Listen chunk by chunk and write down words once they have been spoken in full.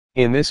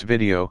In this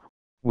video,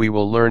 we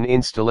will learn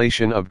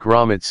installation of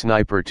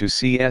GrommetSniper to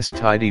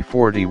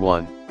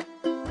CS-TIDY-41.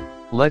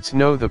 Let's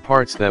know the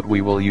parts that we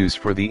will use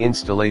for the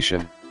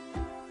installation.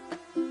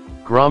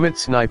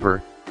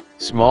 GrommetSniper,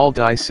 small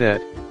die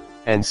set,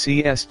 and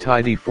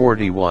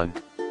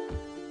CS-TIDY-41.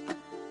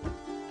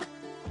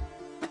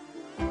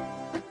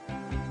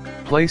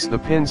 Place the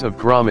pins of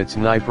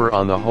GrommetSniper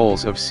on the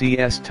holes of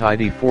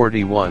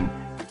CS-TIDY-41,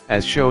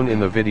 as shown in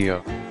the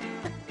video,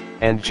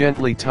 and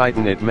gently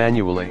tighten it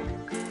manually.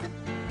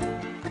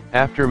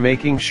 After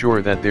making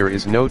sure that there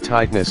is no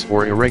tightness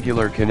or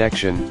irregular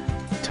connection,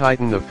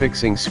 tighten the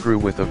fixing screw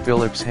with a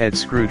Phillips head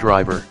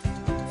screwdriver.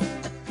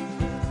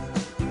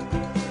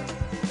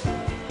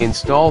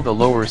 Install the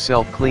lower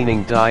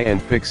self-cleaning die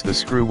and fix the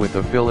screw with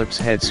a Phillips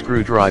head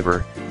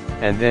screwdriver,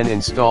 and then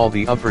install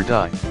the upper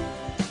die.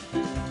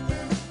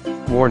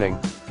 Warning: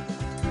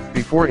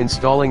 before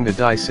installing the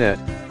die set,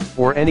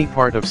 or any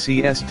part of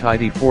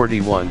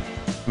CS-TIDY-41,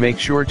 make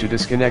sure to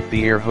disconnect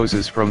the air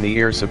hoses from the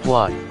air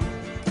supply.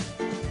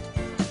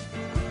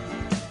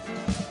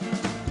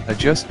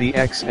 Adjust the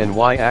X and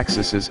Y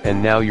axes,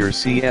 and now your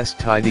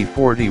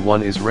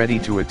CS-TIDY-41 is ready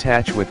to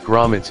attach with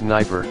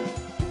GrommetSniper.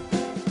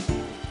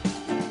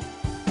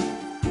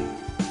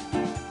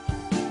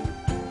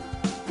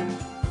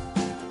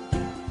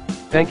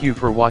 Thank you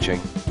for watching.